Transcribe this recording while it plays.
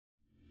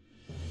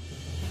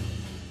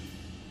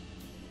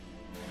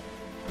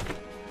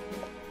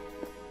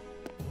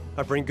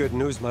I bring good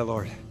news, my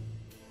lord.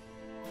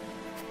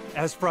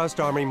 Esfrost's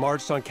army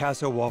marched on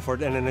Castle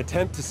Wolffort in an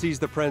attempt to seize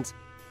the prince,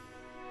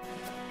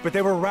 but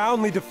they were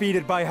roundly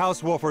defeated by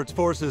House Wolffort's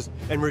forces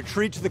and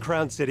retreat to the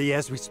Crown City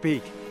as we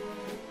speak.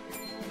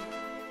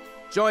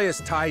 Joyous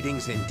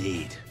tidings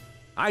indeed.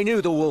 I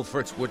knew the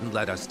Wolfforts wouldn't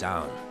let us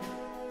down.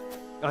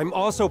 I'm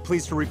also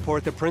pleased to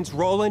report that Prince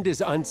Roland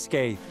is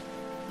unscathed.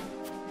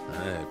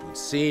 It would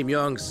seem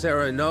young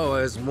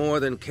Serenoa is more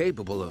than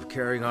capable of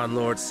carrying on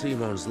Lord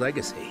Simon's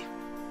legacy.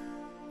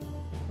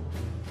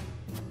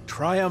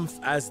 Triumph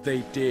as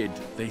they did,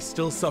 they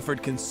still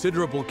suffered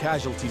considerable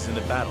casualties in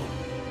the battle.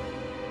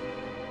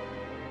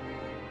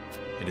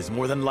 It is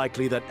more than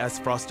likely that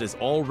Esfrost is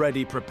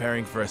already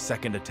preparing for a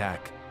second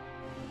attack.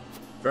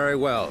 Very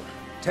well.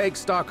 Take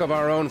stock of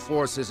our own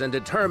forces and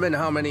determine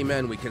how many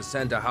men we can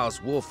send to House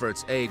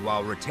Wolffort's aid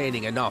while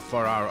retaining enough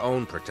for our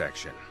own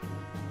protection.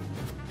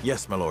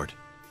 Yes, my lord.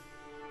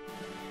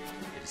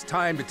 It is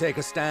time to take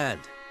a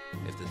stand.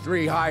 If the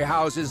three high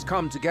houses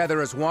come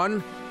together as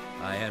one,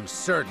 I am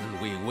certain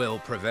we will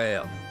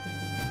prevail.